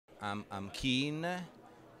I'm keen,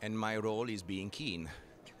 and my role is being keen.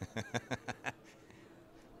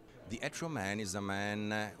 The Etro man is a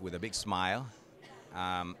man with a big smile,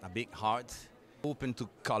 a big heart, open to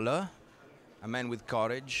color, a man with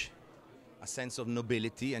courage, a sense of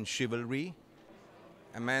nobility and chivalry,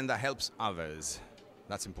 a man that helps others.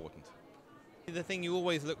 That's important. The thing you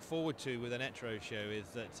always look forward to with an Etro show is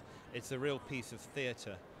that it's a real piece of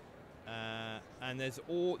theatre, and there's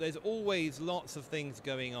always lots of things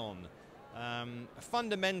going on.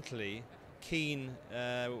 Fundamentally, Kean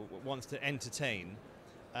wants to entertain,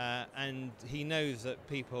 and he knows that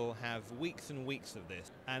people have weeks and weeks of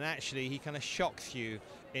this, and actually he kind of shocks you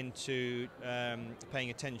into paying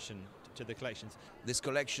attention to the collections. This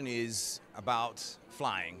collection is about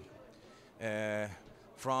flying.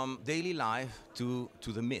 From daily life to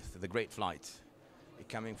the myth, the great flight,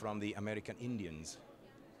 coming from the American Indians.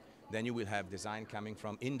 Then you will have design coming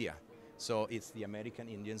from India. So it's the American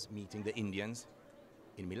Indians meeting the Indians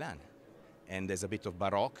in Milan. And there's a bit of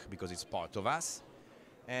Baroque because it's part of us.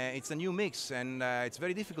 It's a new mix, and it's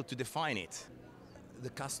very difficult to define it.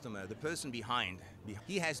 The customer, the person behind,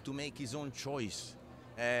 he has to make his own choice.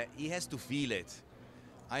 He has to feel it.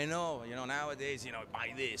 I know, nowadays,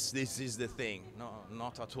 buy this is the thing. No,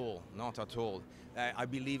 not at all, not at all. I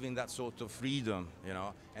believe in that sort of freedom,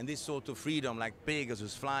 and this sort of freedom, like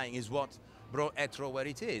Pegasus flying, is what brought Etro where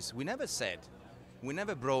it is. We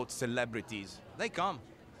never brought celebrities. They come.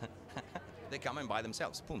 They come and buy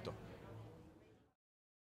themselves, punto.